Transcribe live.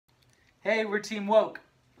Hey, we're Team Woke.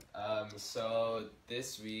 So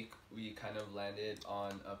this week we kind of landed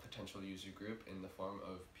on a potential user group in the form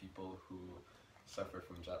of people who suffer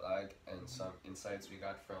from jet lag, and some insights we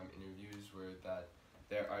got from interviews were that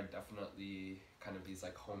there are definitely kind of these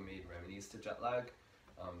like homemade remedies to jet lag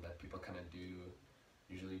that people kind of do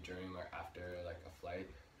usually during or after like a flight.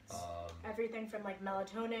 Everything from like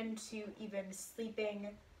melatonin to even sleeping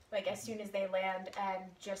like as soon as they land and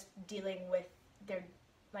just dealing with their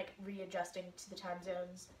like readjusting to the time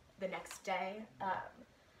zones the next day.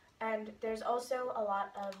 And there's also a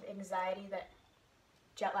lot of anxiety that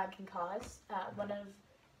jet lag can cause. One of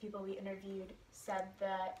people we interviewed said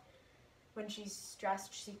that when she's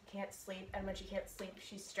stressed, she can't sleep, and when she can't sleep,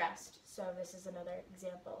 she's stressed. So this is another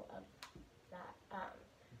example of that.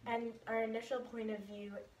 And our initial point of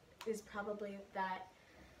view is probably that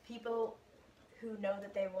people who know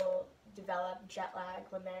that they will develop jet lag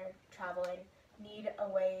when they're traveling need a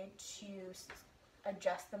way to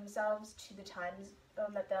adjust themselves to the time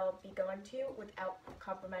zone that they'll be going to without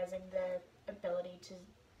compromising their ability to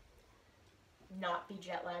not be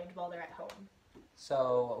jet lagged while they're at home.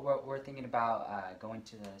 So we're thinking about going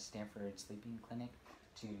to the Stanford Sleeping Clinic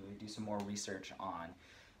to do some more research on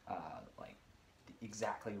like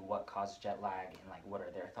exactly what causes jet lag and like what are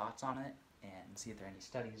their thoughts on it, and see if there are any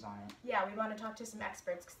studies on it. Yeah, we want to talk to some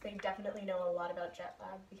experts because they definitely know a lot about jet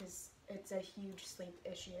lag because it's a huge sleep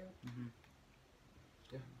issue. Mm-hmm.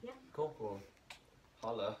 Yeah. Yeah. Cool. Cool.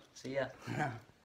 Holla. See ya.